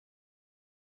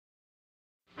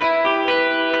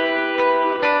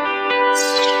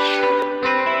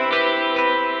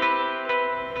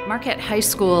Marquette High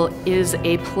School is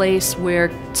a place where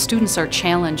students are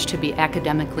challenged to be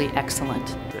academically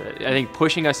excellent. I think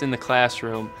pushing us in the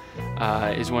classroom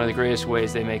is one of the greatest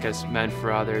ways they make us men for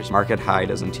others. Marquette High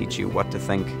doesn't teach you what to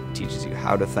think, it teaches you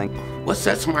how to think. What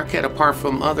sets Marquette apart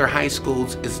from other high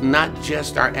schools is not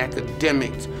just our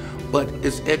academics, but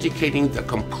is educating the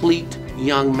complete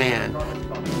young man.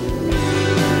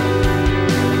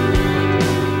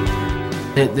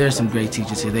 There's some great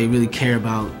teachers here. They really care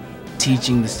about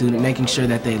teaching the student, making sure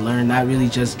that they learn, not really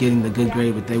just getting the good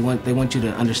grade, but they want you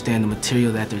to understand the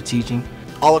material that they're teaching.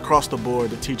 All across the board,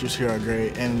 the teachers here are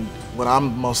great, and what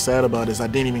I'm most sad about is I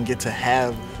didn't even get to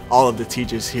have all of the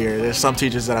teachers here. There's some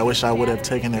teachers that I wish I would have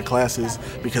taken their classes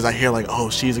because I hear like,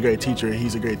 oh, she's a great teacher,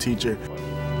 he's a great teacher.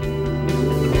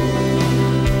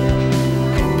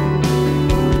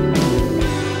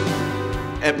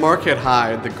 At Marquette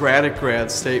High, the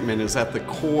grad statement is at the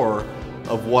core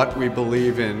of what we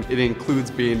believe in. It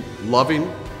includes being loving,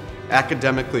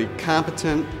 academically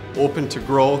competent, open to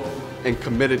growth, and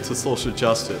committed to social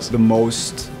justice. The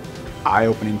most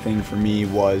eye-opening thing for me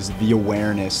was the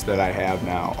awareness that I have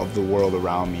now of the world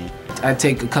around me. I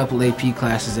take a couple AP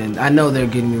classes and I know they're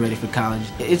getting me ready for college.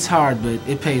 It's hard, but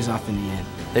it pays off in the end.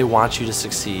 They want you to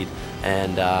succeed,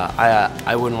 and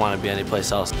I wouldn't want to be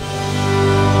anyplace else.